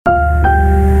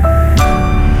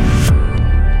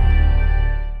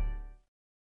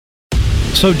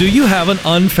So do you have an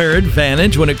unfair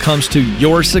advantage when it comes to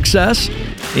your success?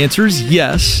 The answer is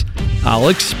yes. I'll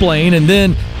explain. And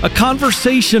then a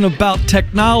conversation about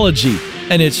technology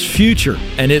and its future.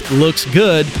 And it looks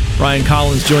good. Ryan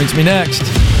Collins joins me next.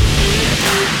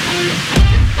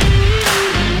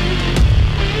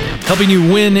 Helping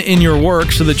you win in your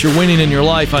work so that you're winning in your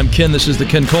life. I'm Ken. This is the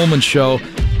Ken Coleman Show.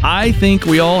 I think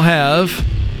we all have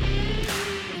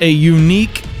a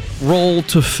unique role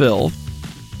to fill.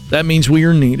 That means we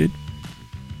are needed.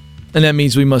 And that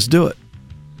means we must do it.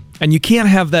 And you can't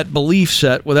have that belief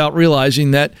set without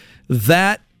realizing that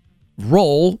that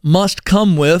role must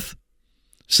come with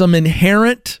some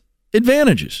inherent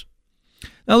advantages.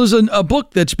 Now, there's a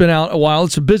book that's been out a while.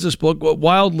 It's a business book, a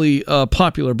wildly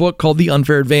popular book called The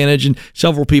Unfair Advantage, and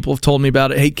several people have told me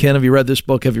about it. Hey, Ken, have you read this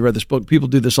book? Have you read this book? People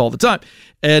do this all the time,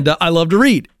 and I love to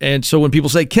read. And so when people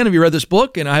say, Ken, have you read this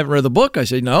book? And I haven't read the book, I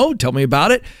say, no, tell me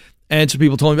about it. And so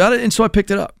people told me about it, and so I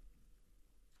picked it up.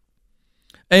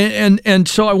 And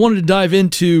so I wanted to dive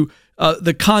into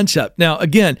the concept. Now,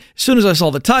 again, as soon as I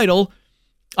saw the title,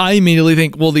 I immediately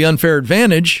think, well, The Unfair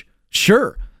Advantage,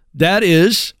 sure, that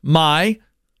is my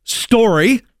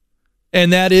story,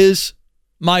 and that is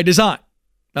my design.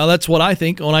 Now, that's what I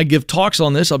think. When I give talks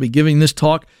on this, I'll be giving this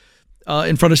talk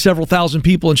in front of several thousand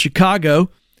people in Chicago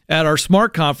at our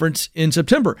SMART conference in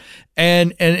September.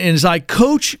 And as I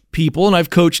coach people, and I've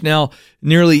coached now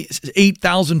nearly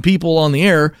 8,000 people on the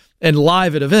air and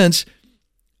live at events,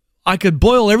 I could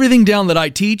boil everything down that I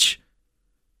teach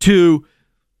to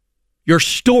your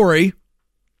story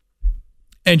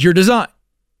and your design.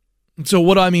 And so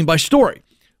what do I mean by story?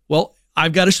 Well,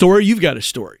 I've got a story, you've got a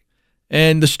story.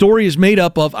 And the story is made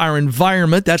up of our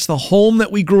environment. That's the home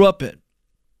that we grew up in.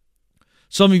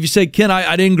 Some of you say, Ken,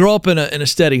 I didn't grow up in a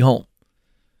steady home.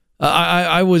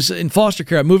 I was in foster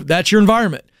care. I moved. That's your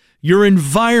environment. Your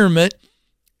environment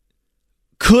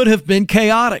could have been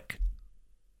chaotic.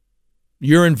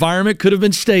 Your environment could have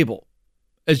been stable,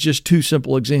 as just two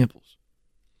simple examples.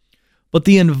 But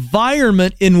the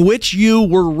environment in which you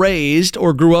were raised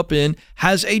or grew up in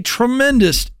has a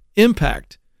tremendous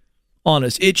impact on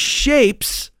us. It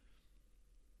shapes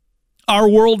our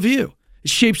worldview. It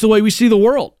shapes the way we see the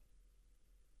world.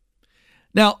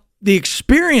 Now, the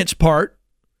experience part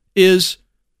is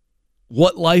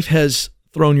what life has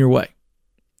thrown your way.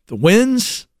 The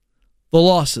wins, the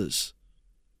losses,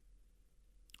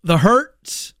 the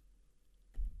hurts,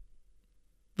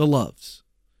 the loves.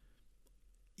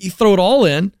 You throw it all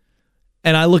in,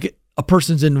 and I look at a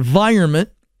person's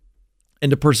environment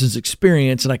and a person's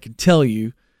experience, and I can tell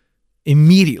you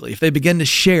immediately, if they begin to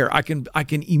share, I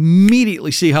can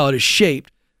immediately see how it has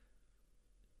shaped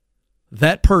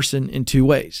that person in two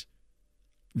ways.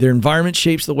 Their environment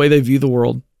shapes the way they view the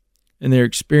world, and their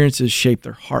experiences shape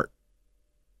their heart.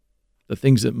 The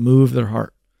things that move their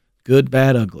heart. Good,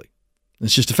 bad, ugly.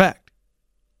 It's just a fact.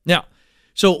 Now,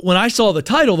 so when I saw the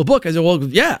title of the book, I said, well,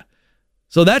 yeah.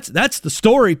 So that's the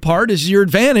story part. Is your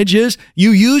advantage is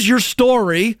you use your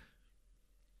story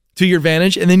to your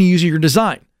advantage, and then you use your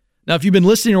design. Now, if you've been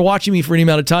listening or watching me for any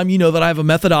amount of time, you know that I have a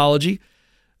methodology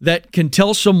that can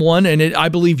tell someone, and I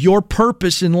believe your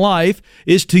purpose in life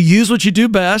is to use what you do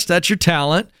best, that's your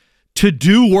talent, to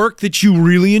do work that you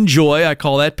really enjoy, I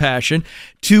call that passion,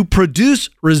 to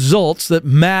produce results that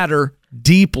matter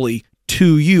deeply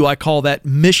to you, I call that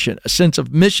mission, a sense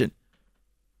of mission.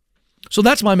 So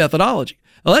that's my methodology.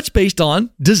 Now, that's based on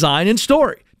design and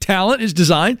story. Talent is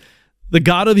design. The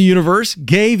God of the universe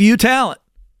gave you talent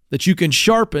that you can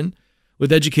sharpen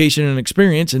with education and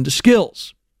experience into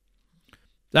skills.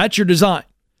 That's your design.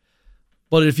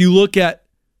 But if you look at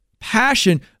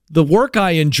passion, the work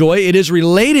I enjoy, it is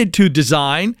related to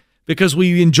design because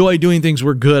we enjoy doing things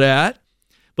we're good at,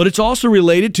 but it's also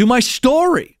related to my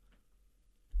story.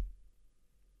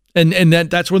 And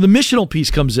that's where the missional piece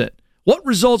comes in. What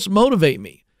results motivate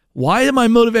me? Why am I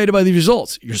motivated by the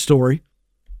results? Your story,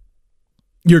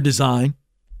 your design.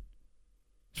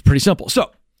 It's pretty simple.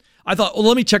 So I thought, well,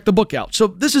 let me check the book out. So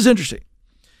this is interesting.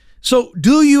 So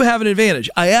do you have an advantage?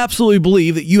 I absolutely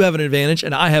believe that you have an advantage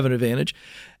and I have an advantage.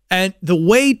 And the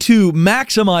way to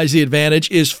maximize the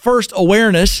advantage is first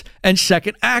awareness and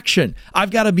second action. I've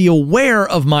got to be aware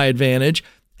of my advantage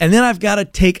and then I've got to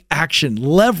take action,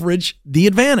 leverage the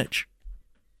advantage.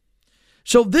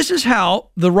 So this is how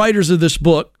the writers of this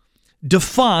book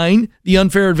define the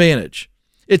unfair advantage.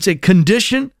 It's a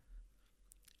condition,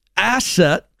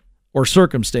 asset, or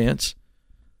circumstance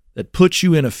that puts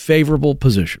you in a favorable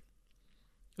position.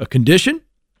 A condition,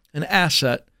 an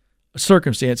asset, a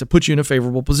circumstance that puts you in a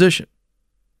favorable position.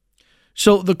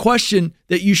 So the question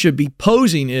that you should be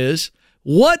posing is,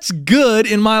 what's good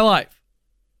in my life?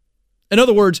 In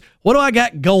other words, what do I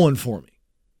got going for me?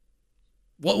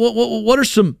 What are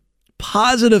some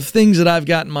positive things that I've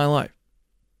got in my life?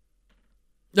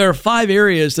 There are 5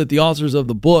 areas that the authors of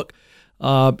the book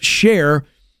share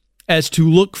as to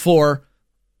look for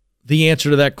the answer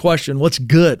to that question. What's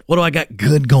good? What do I got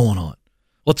good going on?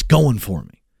 What's going for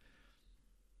me?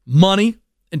 Money,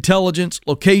 intelligence,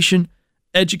 location,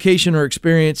 education or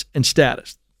experience, and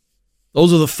status.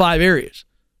 Those are the 5 areas.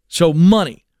 So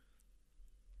money.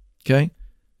 Okay?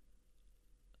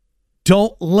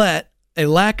 Don't let a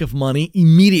lack of money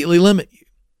immediately limit you.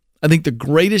 I think the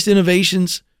greatest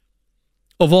innovations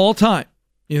of all time,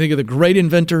 you think of the great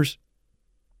inventors,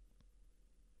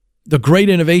 the great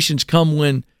innovations come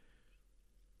when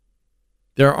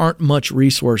there aren't much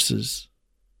resources.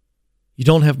 You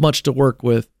don't have much to work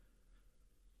with,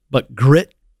 but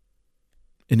grit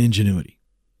and ingenuity,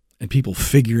 and people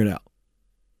figure it out.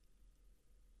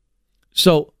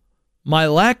 So my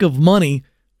lack of money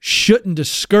shouldn't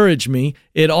discourage me.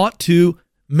 It ought to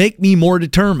make me more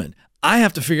determined. I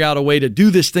have to figure out a way to do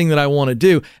this thing that I want to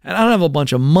do, and I don't have a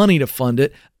bunch of money to fund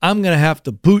it. I'm going to have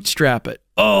to bootstrap it.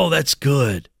 Oh, that's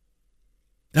good.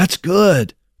 That's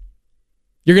good.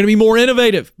 You're going to be more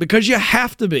innovative because you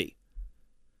have to be.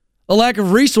 A lack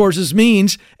of resources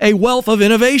means a wealth of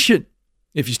innovation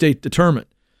if you stay determined.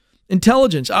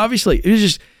 Intelligence, obviously,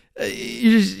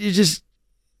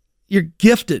 you're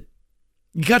gifted.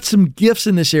 You got some gifts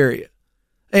in this area.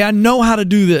 Hey, I know how to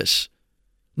do this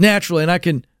naturally, and I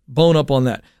can bone up on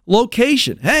that.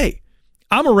 Location, hey,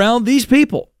 I'm around these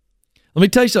people. Let me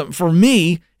tell you something. For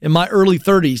me, in my early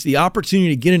 30s, the opportunity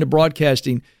to get into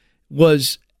broadcasting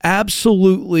was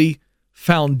absolutely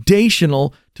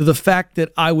foundational to the fact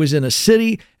that I was in a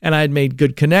city and I had made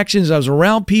good connections. I was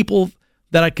around people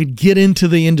that I could get into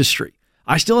the industry.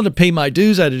 I still had to pay my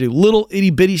dues. I had to do little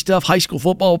itty-bitty stuff, high school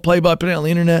football play-by-play on the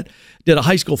internet, did a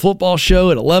high school football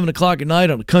show at 11 o'clock at night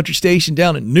on a country station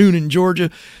down in Noonan, Georgia.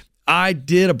 I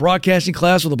did a broadcasting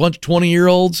class with a bunch of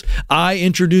 20-year-olds. I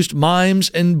introduced mimes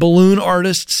and balloon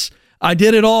artists. I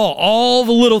did it all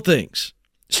the little things.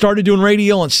 Started doing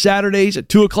radio on Saturdays at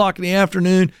 2 o'clock in the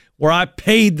afternoon where I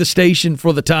paid the station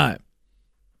for the time.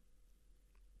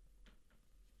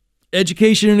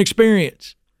 Education and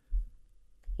experience.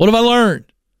 What have I learned?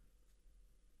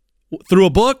 Through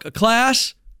a book, a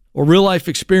class, or real life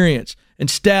experience? And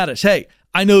status. Hey,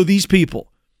 I know these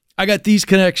people. I got these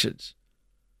connections.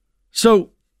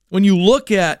 So when you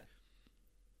look at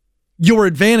your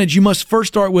advantage, you must first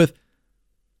start with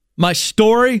my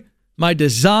story, my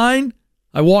design.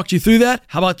 I walked you through that.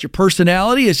 How about your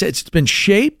personality? It's been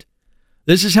shaped.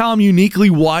 This is how I'm uniquely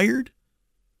wired.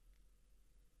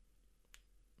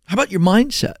 How about your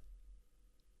mindset?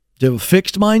 Do you have a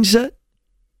fixed mindset?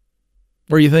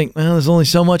 Where you think, well, there's only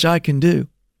so much I can do?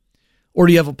 Or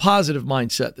do you have a positive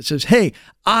mindset that says, hey,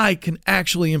 I can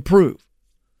actually improve?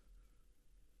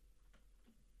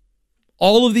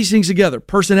 All of these things together,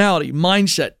 personality,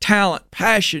 mindset, talent,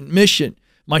 passion, mission,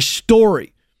 my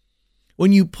story.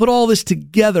 When you put all this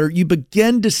together, you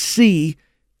begin to see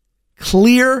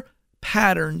clear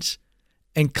patterns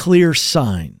and clear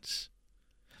signs.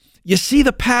 You see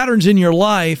the patterns in your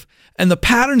life, and the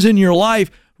patterns in your life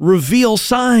reveal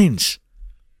signs.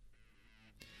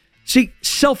 See,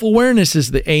 self-awareness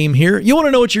is the aim here. You want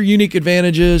to know what your unique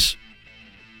advantage is?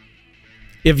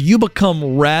 If you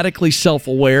become radically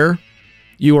self-aware,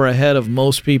 you are ahead of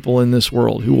most people in this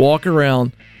world who walk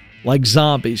around like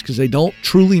zombies because they don't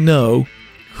truly know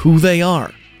who they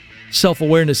are.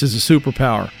 Self-awareness is a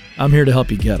superpower. I'm here to help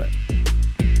you get it.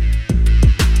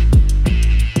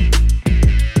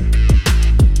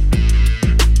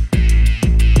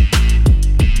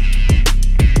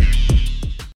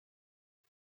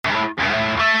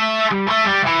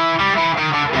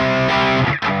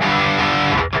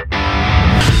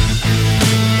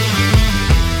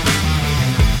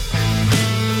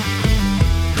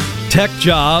 Tech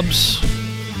jobs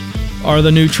are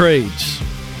the new trades.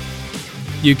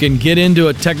 You can get into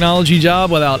a technology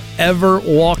job without ever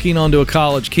walking onto a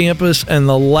college campus, and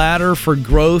the ladder for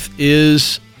growth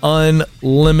is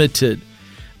unlimited.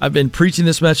 I've been preaching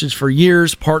this message for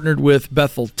years, partnered with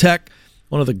Bethel Tech,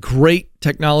 one of the great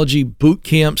technology boot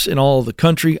camps in all of the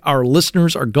country. Our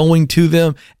listeners are going to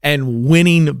them and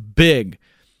winning big.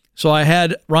 So I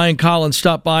had Ryan Collins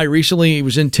stop by recently. He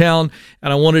was in town,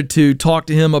 and I wanted to talk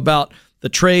to him about the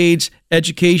trades,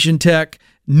 education tech,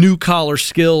 new collar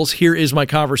skills. Here is my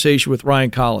conversation with Ryan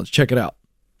Collins. Check it out.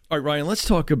 All right, Ryan, let's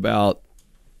talk about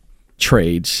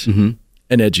trades and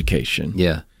education.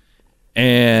 Yeah.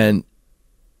 And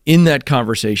in that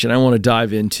conversation, I want to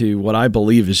dive into what I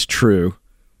believe is true,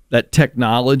 that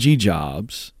technology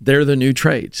jobs, they're the new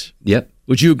trades. Yep.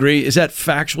 Would you agree? Is that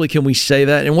factually, can we say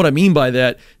that? And what I mean by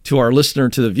that to our listener,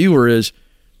 to the viewer, is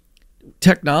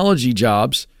technology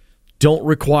jobs don't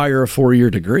require a 4-year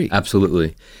degree.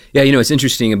 Absolutely. Yeah, it's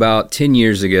interesting. About 10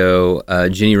 years ago,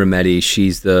 Ginny Rometty,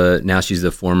 she's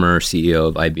the former CEO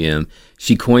of IBM.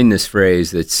 She coined this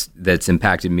phrase that's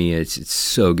impacted me. It's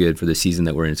so good for the season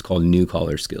that we're in. It's called new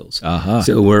collar skills. Uh-huh.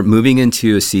 So we're moving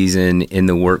into a season in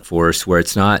the workforce where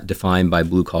it's not defined by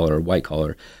blue collar or white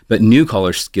collar, but new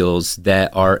collar skills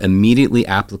that are immediately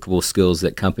applicable skills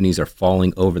that companies are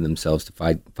falling over themselves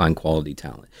to find quality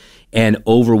talent. And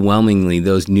overwhelmingly,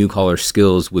 those new collar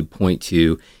skills would point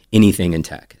to anything in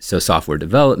tech. So software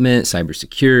development,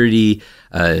 cybersecurity,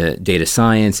 data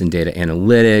science and data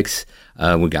analytics.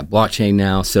 We've got blockchain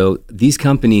now. So these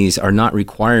companies are not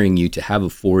requiring you to have a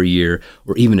 4-year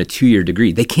or even a 2-year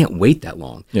degree. They can't wait that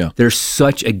long. Yeah. There's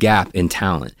such a gap in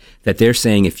talent that they're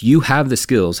saying, if you have the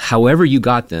skills, however you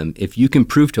got them, if you can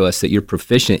prove to us that you're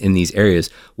proficient in these areas,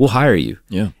 we'll hire you.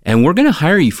 Yeah. And we're going to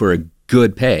hire you for a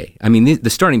good pay. I mean, the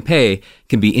starting pay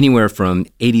can be anywhere from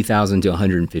 $80,000 to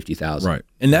 $150,000. Right.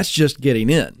 And that's just getting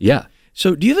in. Yeah.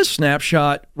 So do you have a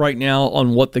snapshot right now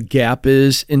on what the gap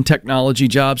is in technology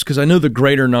jobs? Because I know the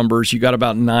greater numbers, you got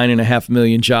about 9.5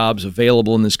 million jobs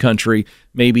available in this country,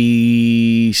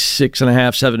 maybe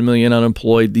 6.5, 7 million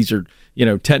unemployed. These are,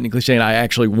 technically saying I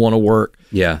actually want to work.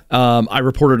 Yeah. I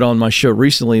reported on my show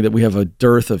recently that we have a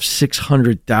dearth of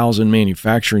 600,000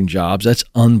 manufacturing jobs. That's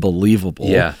unbelievable.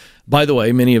 Yeah. By the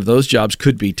way, many of those jobs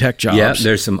could be tech jobs. Yeah,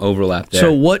 there's some overlap there.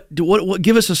 So what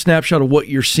give us a snapshot of what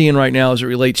you're seeing right now as it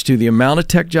relates to the amount of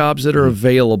tech jobs that are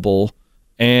available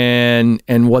and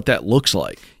what that looks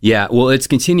like. Yeah, well, it's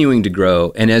continuing to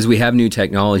grow. And as we have new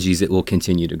technologies, it will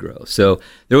continue to grow. So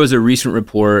there was a recent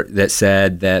report that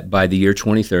said that by the year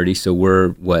 2030, so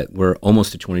we're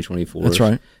almost to 2024. That's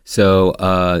right. So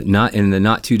not in the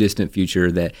not too distant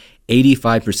future, that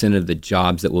 85% of the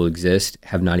jobs that will exist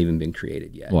have not even been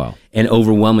created yet. Wow. And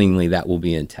overwhelmingly, that will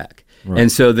be in tech. Right.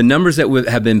 And so the numbers that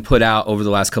have been put out over the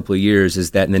last couple of years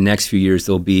is that in the next few years,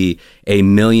 there'll be a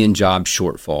 1 million job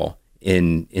shortfall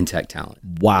in tech talent.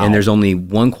 Wow. And there's only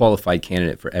one qualified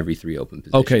candidate for every 3 open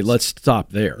positions. Okay, let's stop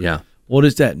there. Yeah. What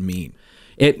does that mean?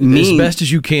 It means, as best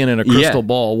as you can in a crystal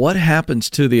ball, what happens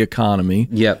to the economy?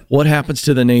 Yep. What happens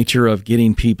to the nature of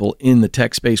getting people in the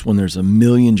tech space when there's 1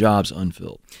 million jobs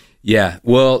unfilled? Yeah,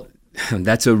 well,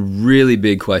 that's a really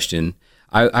big question.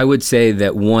 I would say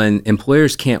that, one,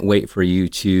 employers can't wait for you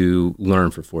to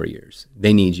learn for 4 years.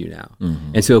 They need you now.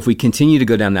 Mm-hmm. And so if we continue to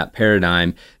go down that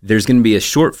paradigm, there's going to be a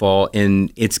shortfall,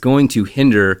 and it's going to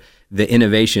hinder the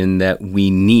innovation that we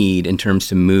need in terms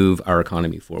to move our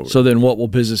economy forward. So then what will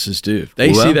businesses do? If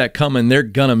they see that coming, they're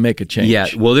going to make a change. Yeah,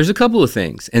 well, there's a couple of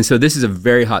things. And so this is a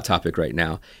very hot topic right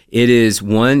now. It is,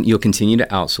 one, you'll continue to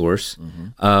outsource,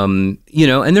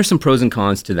 and there's some pros and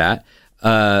cons to that.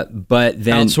 But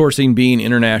then outsourcing being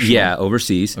international. Yeah,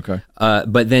 overseas. Okay.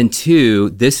 But then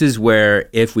 2, this is where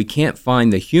if we can't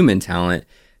find the human talent,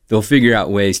 they'll figure out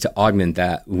ways to augment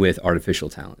that with artificial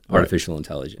talent, artificial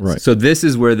intelligence. Right. So this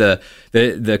is where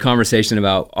the conversation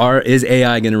about is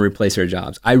AI going to replace our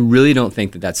jobs? I really don't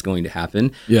think that that's going to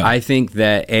happen. Yeah. I think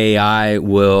that AI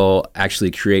will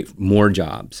actually create more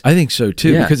jobs. I think so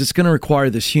too, because it's going to require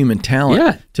this human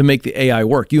talent to make the AI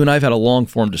work. You and I have had a long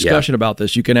form discussion about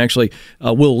this. You can actually,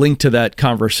 we'll link to that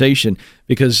conversation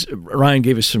because Ryan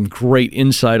gave us some great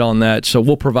insight on that. So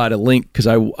we'll provide a link because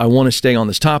I want to stay on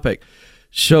this topic.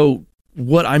 So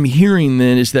what I'm hearing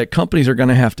then is that companies are going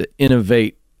to have to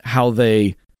innovate how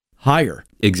they hire.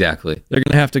 Exactly. They're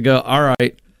going to have to go, all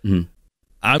right, I'm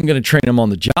going to train them on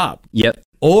the job. Yep.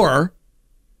 Or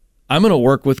I'm going to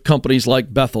work with companies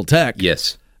like Bethel Tech.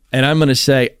 Yes. And I'm going to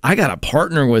say, I got to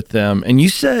partner with them. And you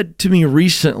said to me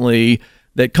recently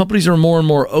that companies are more and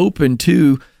more open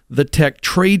to the tech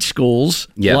trade schools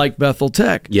like Bethel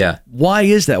Tech. Yeah. Why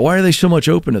is that? Why are they so much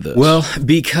open to this? Well,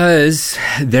 because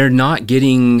they're not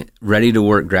getting ready to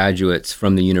work graduates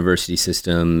from the university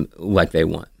system like they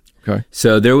want. Okay.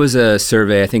 So there was a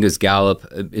survey, I think it was Gallup,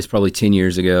 it's probably 10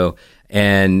 years ago,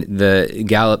 and the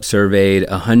Gallup surveyed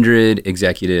 100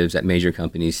 executives at major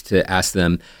companies to ask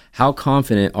them, how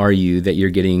confident are you that you're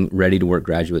getting ready to work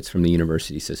graduates from the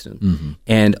university system? Mm-hmm.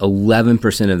 And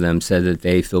 11% of them said that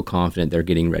they feel confident they're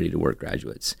getting ready to work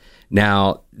graduates.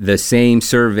 Now, the same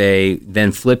survey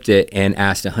then flipped it and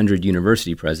asked 100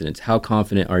 university presidents, how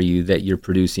confident are you that you're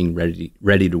producing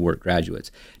ready to work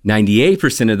graduates?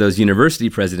 98% of those university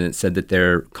presidents said that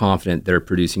they're confident they're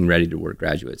producing ready to work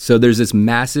graduates. So there's this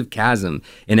massive chasm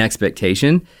in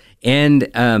expectation and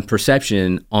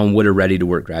perception on what a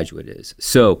ready-to-work graduate is.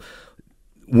 So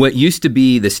what used to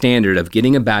be the standard of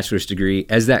getting a bachelor's degree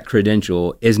as that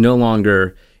credential is no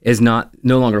longer is no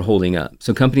longer holding up.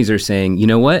 So companies are saying, you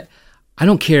know what? I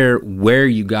don't care where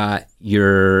you got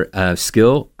your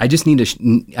skill. I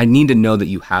need to know that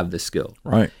you have the skill.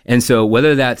 Right. And so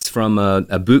whether that's from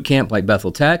a boot camp like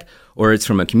Bethel Tech, or it's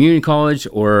from a community college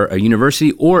or a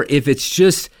university, or if it's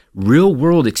just real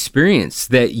world experience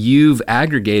that you've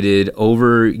aggregated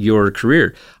over your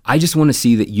career, I just want to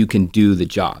see that you can do the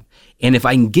job. And if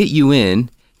I can get you in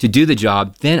to do the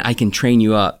job, then I can train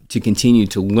you up to continue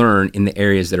to learn in the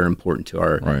areas that are important to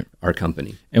our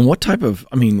company. And what type of,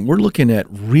 we're looking at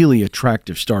really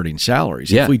attractive starting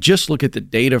salaries. Yeah. If we just look at the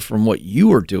data from what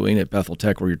you are doing at Bethel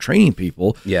Tech where you're training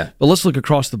people, but let's look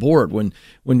across the board.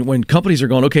 When companies are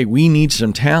going, okay, we need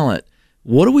some talent,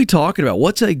 what are we talking about?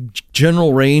 What's a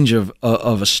general range of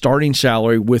a starting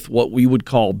salary with what we would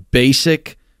call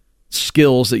basic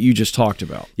skills that you just talked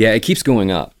about? Yeah, it keeps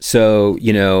going up. So,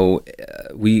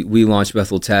 we launched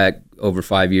Bethel Tech over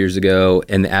 5 years ago,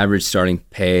 and the average starting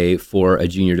pay for a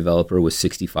junior developer was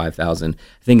 $65,000. I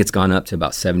think it's gone up to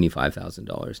about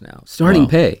 $75,000 now. Starting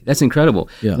pay, that's incredible.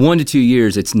 Yeah. 1 to 2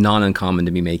 years, it's not uncommon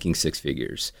to be making six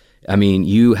figures.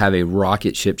 You have a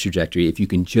rocket ship trajectory if you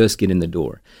can just get in the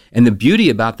door. And the beauty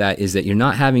about that is that you're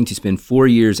not having to spend 4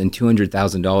 years and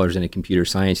 $200,000 in a computer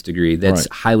science degree that's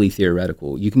highly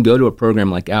theoretical. You can go to a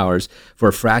program like ours for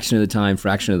a fraction of the time,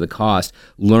 fraction of the cost,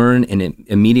 learn an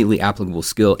immediately applicable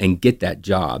skill, and get that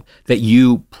job that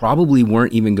you probably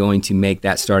weren't even going to make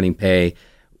that starting pay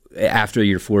after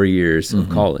your 4 years of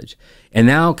college. And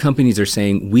now companies are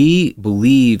saying, we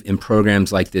believe in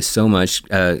programs like this so much,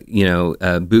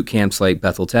 boot camps like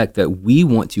Bethel Tech, that we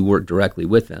want to work directly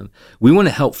with them. We want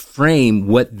to help frame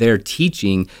what they're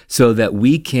teaching so that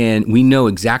we know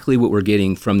exactly what we're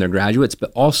getting from their graduates,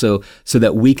 but also so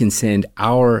that we can send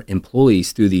our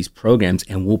employees through these programs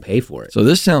and we'll pay for it. So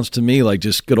this sounds to me like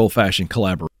just good old-fashioned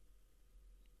collaboration.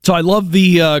 So I love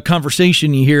the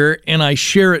conversation here, and I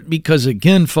share it because,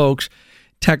 again, folks,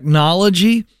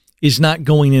 technology is not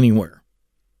going anywhere.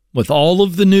 With all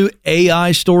of the new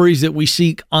AI stories that we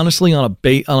see, honestly, on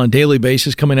a daily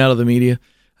basis coming out of the media,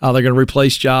 how they're going to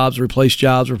replace jobs. Let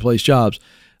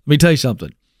me tell you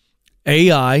something.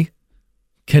 AI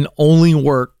can only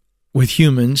work with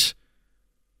humans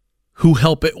who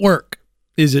help it work.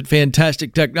 Is it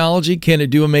fantastic technology? Can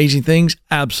it do amazing things?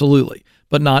 Absolutely.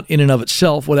 But not in and of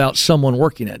itself without someone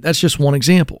working it. That's just one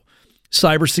example.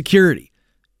 Cybersecurity.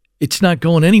 It's not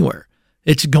going anywhere.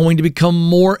 It's going to become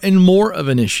more and more of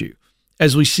an issue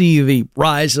as we see the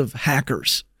rise of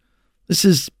hackers. This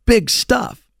is big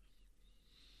stuff.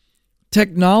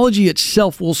 Technology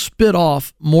itself will spit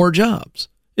off more jobs.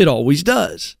 It always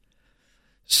does.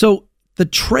 So the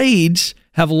trades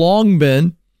have long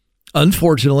been,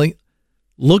 unfortunately,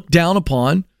 looked down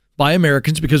upon by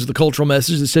Americans because of the cultural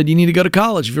message that said you need to go to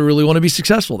college if you really want to be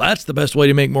successful. That's the best way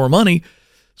to make more money.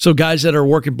 So guys that are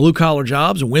working blue-collar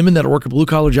jobs and women that are working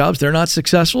blue-collar jobs, they're not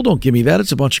successful. Don't give me that.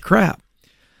 It's a bunch of crap.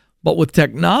 But with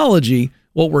technology,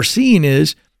 what we're seeing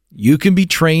is you can be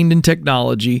trained in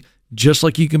technology just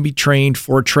like you can be trained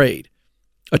for a trade,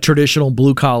 a traditional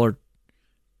blue-collar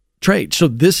trade. So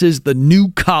this is the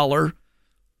new-collar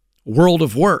world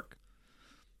of work.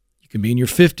 You can be in your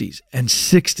 50s and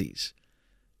 60s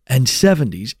and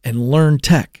 70s and learn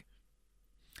tech.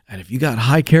 And if you got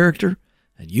high character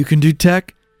and you can do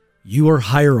tech, you are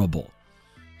hireable.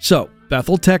 So,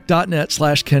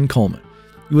 BethelTech.net/Ken Coleman.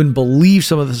 You wouldn't believe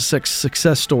some of the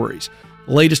success stories.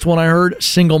 The latest one I heard,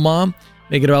 single mom,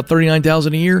 making about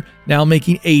 $39,000 a year, now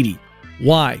making $80,000.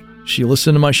 Why? She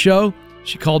listened to my show.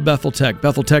 She called Bethel Tech.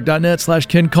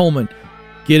 BethelTech.net/Ken Coleman.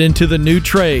 Get into the new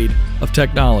trade of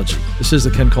technology. This is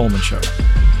the Ken Coleman Show.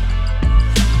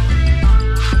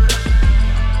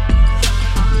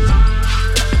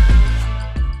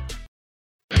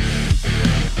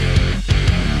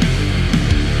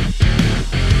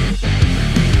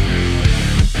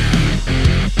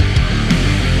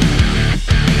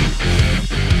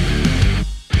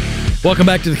 Welcome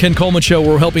back to the Ken Coleman Show.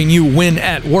 We're helping you win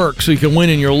at work so you can win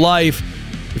in your life.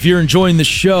 If you're enjoying the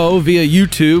show via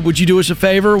YouTube, would you do us a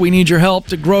favor? We need your help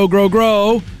to grow.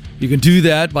 You can do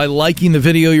that by liking the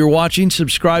video you're watching,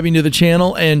 subscribing to the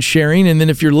channel, and sharing. And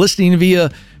then if you're listening via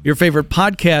your favorite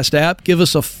podcast app, give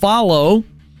us a follow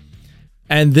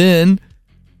and then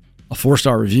a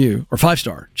 4-star review or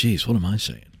 5-star. Geez, what am I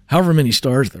saying? However many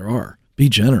stars there are. Be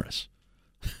generous.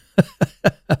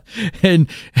 and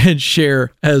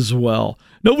share as well.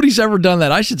 Nobody's ever done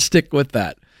that. I should stick with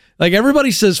that. Like everybody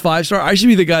says 5-star. I should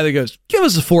be the guy that goes, give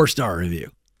us a 4-star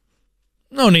review.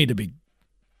 No need to be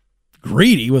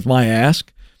greedy with my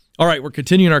ask. All right, we're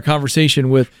continuing our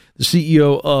conversation with the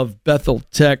CEO of Bethel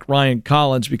Tech, Ryan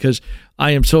Collins, because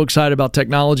I am so excited about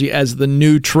technology as the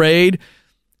new trade.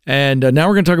 And now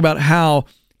we're going to talk about how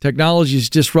technology is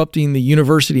disrupting the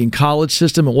university and college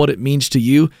system and what it means to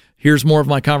you. Here's more of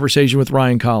my conversation with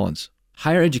Ryan Collins.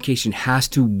 Higher education has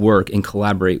to work and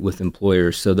collaborate with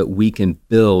employers so that we can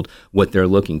build what they're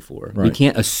looking for. Right. We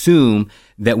can't assume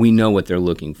that we know what they're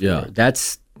looking for. Yeah.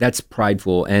 That's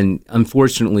prideful, and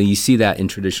unfortunately, you see that in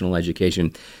traditional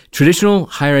education. Traditional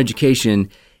higher education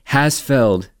has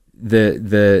failed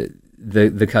the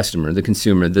customer, the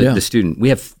consumer, the student. We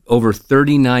have over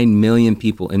 39 million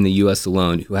people in the U.S.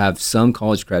 alone who have some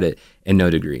college credit and no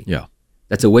degree. Yeah,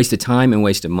 that's a waste of time and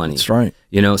waste of money. That's right.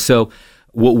 So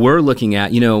what we're looking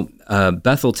at,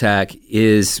 Bethel Tech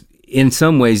is, in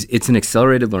some ways, it's an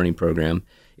accelerated learning program.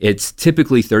 It's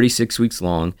typically 36 weeks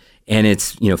long, and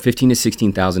it's $15,000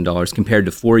 to $16,000 compared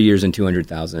to 4 years and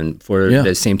 $200,000 for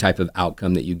the same type of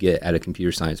outcome that you get at a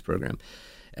computer science program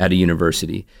at a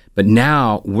university. But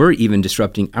now we're even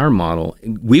disrupting our model.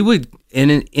 We would, in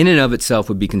and of itself,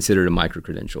 would be considered a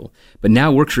micro-credential. But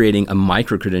now we're creating a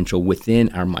micro-credential within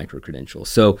our micro-credential.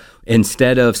 So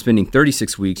instead of spending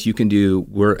 36 weeks,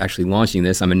 we're actually launching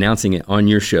this, I'm announcing it on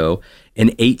your show, an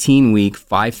 18-week,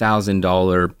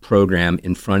 $5,000 program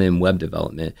in front-end web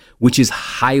development, which is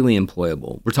highly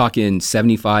employable. We're talking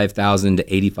 $75,000 to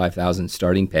 $85,000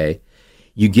 starting pay.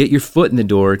 You get your foot in the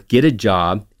door, get a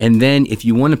job, and then if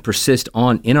you want to persist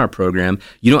on in our program,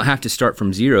 you don't have to start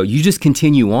from zero. You just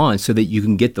continue on so that you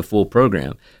can get the full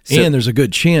program. And there's a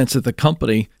good chance that the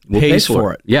company pays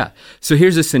for it. Yeah. So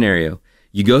here's a scenario.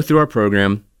 You go through our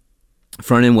program,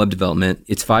 front-end web development.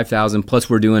 It's $5,000, plus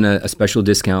we're doing a special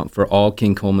discount for all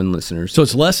King Coleman listeners. So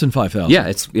it's less than $5,000. Yeah,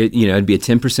 it'd be a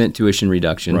 10% tuition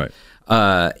reduction. Right.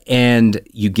 And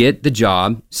you get the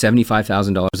job,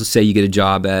 $75,000. Let's say you get a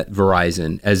job at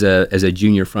Verizon as a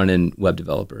junior front-end web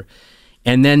developer.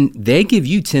 And then they give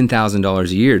you $10,000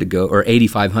 a year to go, or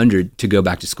 $8,500 to go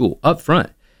back to school up front.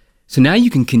 So now you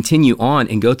can continue on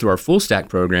and go through our full stack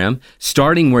program,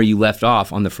 starting where you left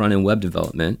off on the front-end web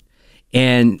development.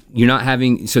 And you're not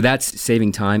so that's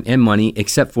saving time and money,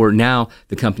 except for now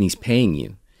the company's paying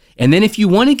you. And then if you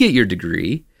want to get your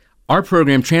degree, our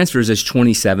program transfers as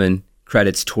 27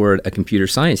 credits toward a computer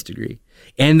science degree,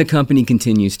 and the company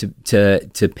continues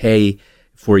to pay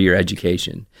for your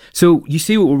education. So you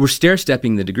see, we're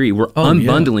stair-stepping the degree. We're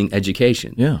unbundling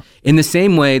education. Yeah. In the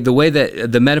same way, the way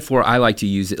that the metaphor I like to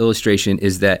use, the illustration,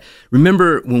 is that,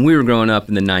 remember when we were growing up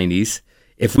in the 90s,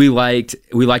 if we liked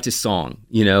a song,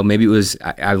 maybe it was,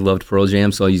 I loved Pearl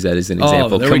Jam, so I'll use that as an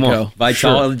example. There we go.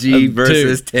 Vitology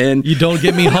versus 10. You don't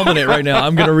get me humming it right now.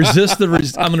 I'm going to resist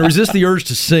the urge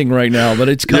to sing right now, but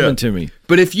it's coming to me.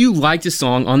 But if you liked a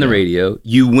song on the radio,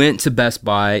 you went to Best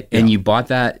Buy and you bought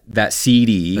that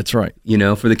CD. That's right.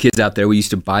 For the kids out there, we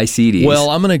used to buy CDs. Well,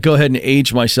 I'm going to go ahead and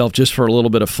age myself just for a little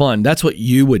bit of fun. That's what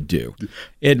you would do.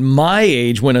 At my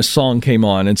age, when a song came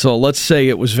on, and so let's say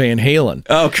it was Van Halen.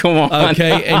 Oh, come on.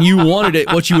 Okay, and you wanted it.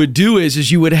 What you would do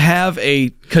is you would have a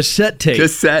cassette tape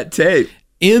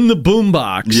in the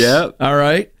boombox. Yep. All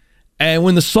right. And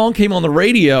when the song came on the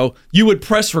radio, you would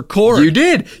press record. You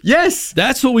did. Yes.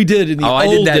 That's what we did in the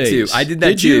old days. I did that too. I did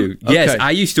that too. Yes. Okay. I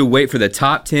used to wait for the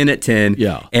top 10 at 10.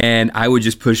 Yeah. And I would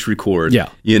just push record. Yeah.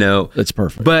 That's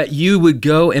perfect. But you would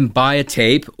go and buy a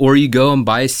tape, or you go and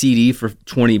buy a CD for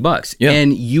 $20. Yeah.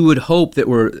 And you would hope that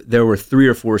there were 3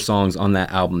 or 4 songs on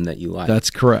that album that you liked. That's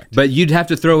correct. But you'd have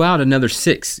to throw out another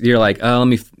 6. You're like, oh, let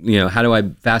me, how do I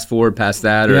fast forward past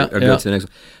that or go to the next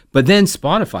one? But then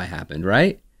Spotify happened,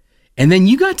 right? And then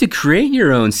you got to create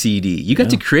your own CD. You got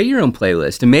to create your own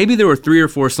playlist. And maybe there were 3 or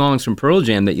 4 songs from Pearl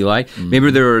Jam that you like. Mm-hmm.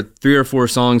 Maybe there were 3 or 4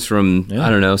 songs from, I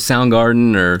don't know,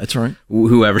 Soundgarden or that's right.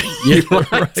 Whoever.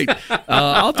 Right.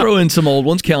 I'll throw in some old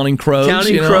ones, Counting Crows.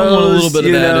 Counting Crows. A little bit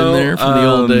of that in there from the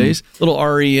old days. Little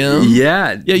REM.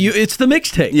 Yeah. Yeah, it's the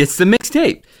mixtape. It's the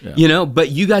mixtape. Yeah.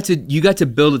 But you got to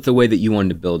build it the way that you wanted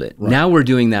to build it. Right. Now we're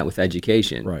doing that with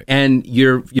education. Right. And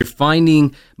you're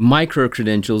finding micro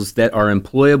credentials that are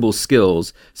employable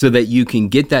skills so that you can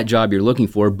get that job you're looking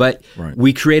for. But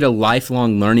we create a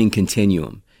lifelong learning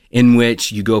continuum in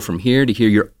which you go from here to here.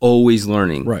 You're always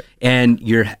learning. Right. And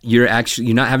you're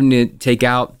not having to take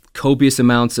out copious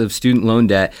amounts of student loan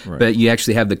debt, but you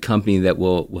actually have the company that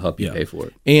will help you pay for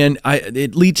it. And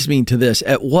it leads me to this.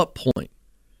 At what point,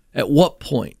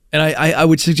 and I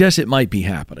would suggest it might be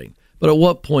happening, but at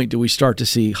what point do we start to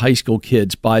see high school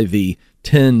kids by the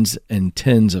tens and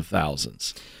tens of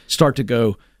thousands start to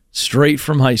go straight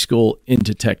from high school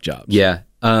into tech jobs? Yeah,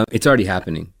 it's already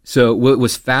happening. So what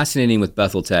was fascinating with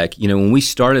Bethel Tech, when we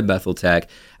started Bethel Tech,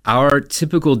 Our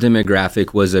typical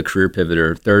demographic was a career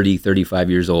pivoter, 30, 35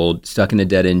 years old, stuck in a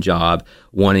dead-end job,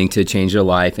 wanting to change their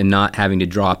life and not having to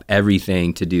drop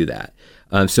everything to do that.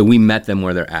 So we met them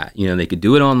where they're at. They could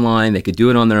do it online. They could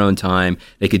do it on their own time.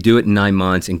 They could do it in 9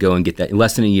 months and go and get that in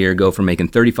less than a year, go from making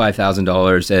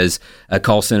 $35,000 as a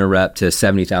call center rep to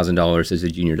 $70,000 as a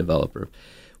junior developer.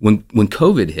 When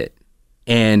COVID hit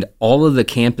and all of the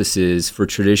campuses for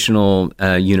traditional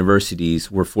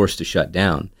universities were forced to shut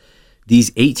down,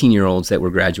 these 18-year-olds that were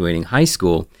graduating high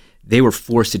school, they were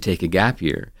forced to take a gap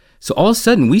year. So all of a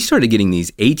sudden, we started getting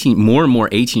these more and more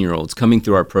 18-year-olds coming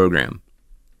through our program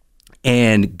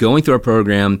and going through our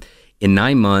program in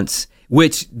 9 months,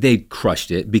 which they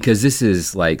crushed it because this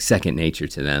is like second nature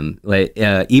to them. Like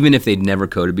even if they'd never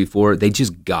coded before, they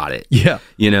just got it. Yeah.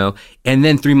 And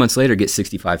then 3 months later, get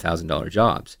 $65,000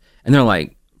 jobs. And they're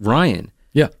like, Ryan,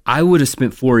 yeah, I would have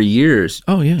spent 4 years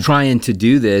trying to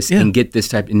do this and get this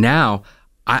type. And now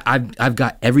I've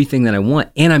got everything that I want,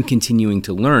 and I'm continuing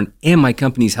to learn, and my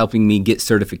company's helping me get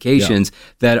certifications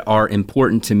that are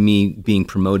important to me being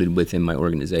promoted within my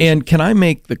organization. And can I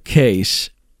make the case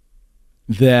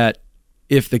that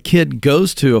if the kid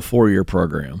goes to a 4-year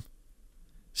program,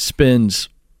 spends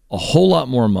a whole lot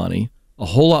more money, a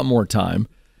whole lot more time,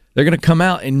 they're going to come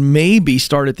out and maybe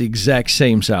start at the exact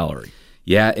same salary?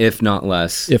 Yeah, if not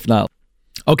less. If not.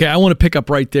 Okay, I want to pick up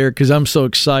right there because I'm so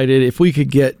excited. If we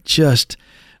could get just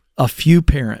a few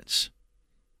parents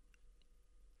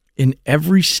in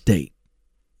every state,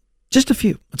 just a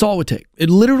few, that's all it would take. It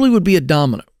literally would be a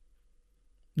domino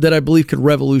that I believe could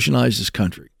revolutionize this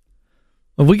country.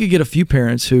 If we could get a few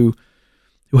parents who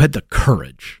had the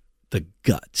courage, the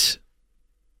guts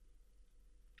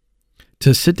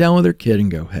to sit down with their kid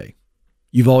and go, hey,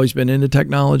 you've always been into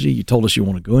technology. You told us you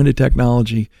want to go into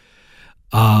technology.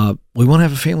 We want to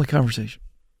have a family conversation.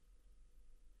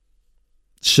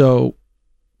 So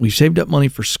we saved up money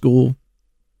for school.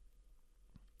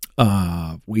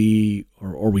 We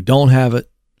don't have it.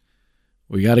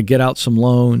 We got to get out some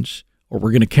loans, or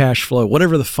we're going to cash flow,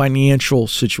 whatever the financial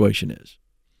situation is.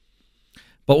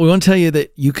 But we want to tell you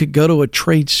that you could go to a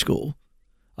trade school,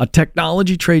 a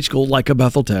technology trade school like a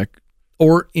Bethel Tech,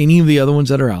 or any of the other ones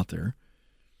that are out there,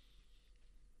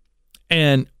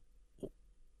 and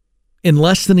in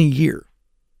less than a year,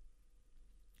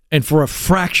 and for a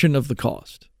fraction of the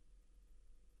cost,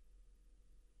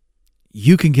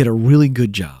 you can get a really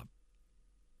good job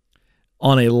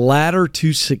on a ladder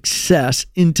to success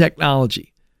in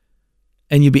technology,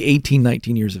 and you'll be 18,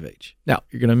 19 years of age. Now,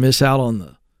 you're going to miss out on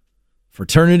the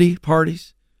fraternity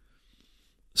parties,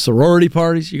 sorority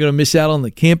parties. You're going to miss out on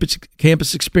the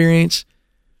campus experience.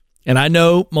 And I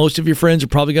know most of your friends are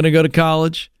probably going to go to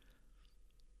college.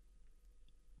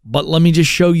 But let me just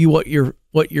show you what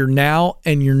your now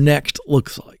and your next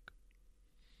looks like.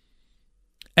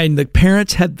 And the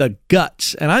parents had the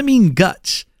guts, and I mean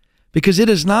guts, because it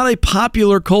is not a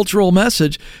popular cultural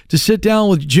message to sit down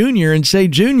with Junior and say,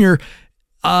 Junior,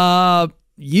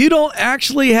 you don't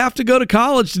actually have to go to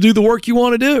college to do the work you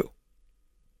want to do.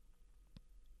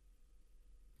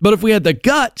 But if we had the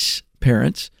guts,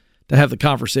 parents, to have the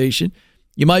conversation,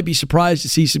 you might be surprised to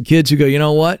see some kids who go, you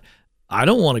know what? I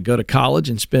don't want to go to college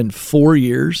and spend 4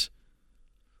 years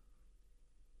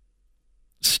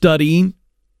studying,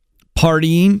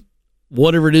 partying,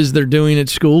 whatever it is they're doing at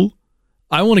school.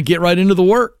 I want to get right into the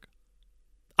work.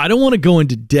 I don't want to go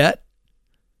into debt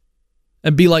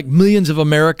and be like millions of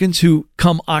Americans who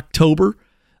come October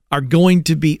are going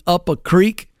to be up a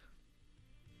creek.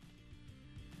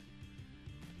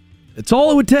 It's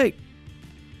all it would take.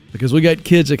 Because we got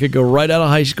kids that could go right out of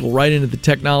high school, right into the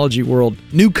technology world,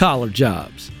 new-collar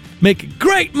jobs, making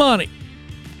great money,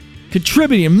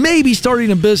 contributing, maybe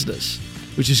starting a business,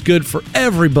 which is good for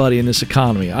everybody in this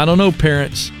economy. I don't know,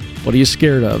 parents. What are you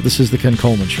scared of? This is The Ken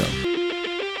Coleman Show.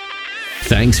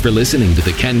 Thanks for listening to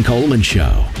The Ken Coleman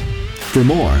Show. For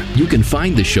more, you can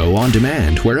find the show on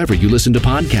demand wherever you listen to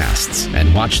podcasts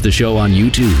and watch the show on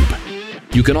YouTube.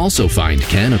 You can also find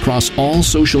Ken across all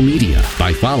social media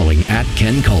by following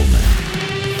 @Ken Coleman.